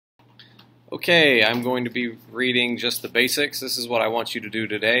Okay, I'm going to be reading just the basics. This is what I want you to do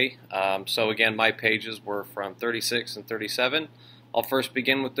today. So again, my pages were from 36 and 37. I'll first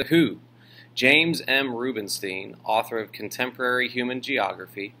begin with the Who. James M. Rubenstein, author of Contemporary Human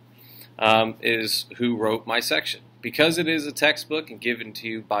Geography, is who wrote my section. Because it is a textbook and given to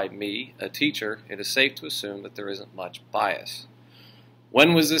you by me, a teacher, it is safe to assume that there isn't much bias.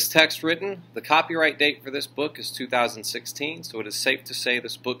 When was this text written? The copyright date for this book is 2016, so it is safe to say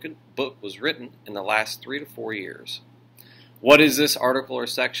this book was written in the last 3 to 4 years. What is this article or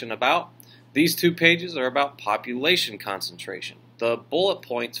section about? These 2 pages are about population concentration. The bullet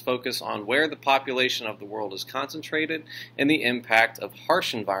points focus on where the population of the world is concentrated and the impact of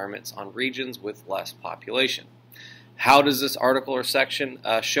harsh environments on regions with less population. How does this article or section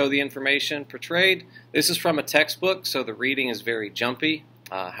show the information portrayed? This is from a textbook, so the reading is very jumpy.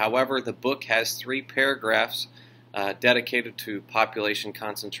 However, the book has 3 paragraphs dedicated to population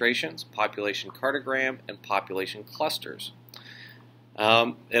concentrations, population cartogram, and population clusters.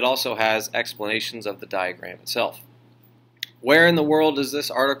 It also has explanations of the diagram itself. Where in the world does this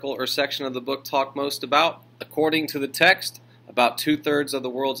article or section of the book talk most about? According to the text, about 2/3 of the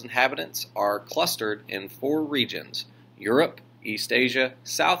world's inhabitants are clustered in 4 regions: Europe, East Asia,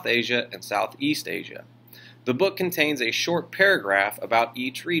 South Asia, and Southeast Asia. The book contains a short paragraph about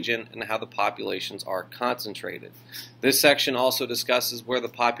each region and how the populations are concentrated. This section also discusses where the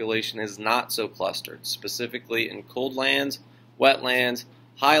population is not so clustered, specifically in cold lands, wetlands,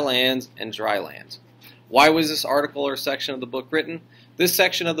 highlands, and dry lands. Why was this article or section of the book written? This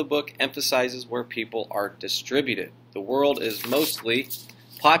section of the book emphasizes where people are distributed. The world is mostly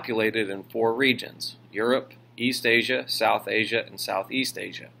populated in 4 regions: Europe, East Asia, South Asia, and Southeast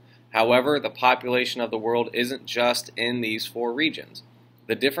Asia. However, the population of the world isn't just in these 4 regions.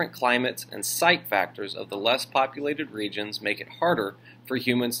 The different climates and site factors of the less populated regions make it harder for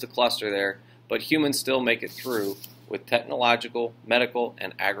humans to cluster there, but humans still make it through with technological, medical,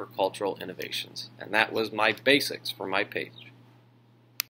 and agricultural innovations. And that was my basics for my page.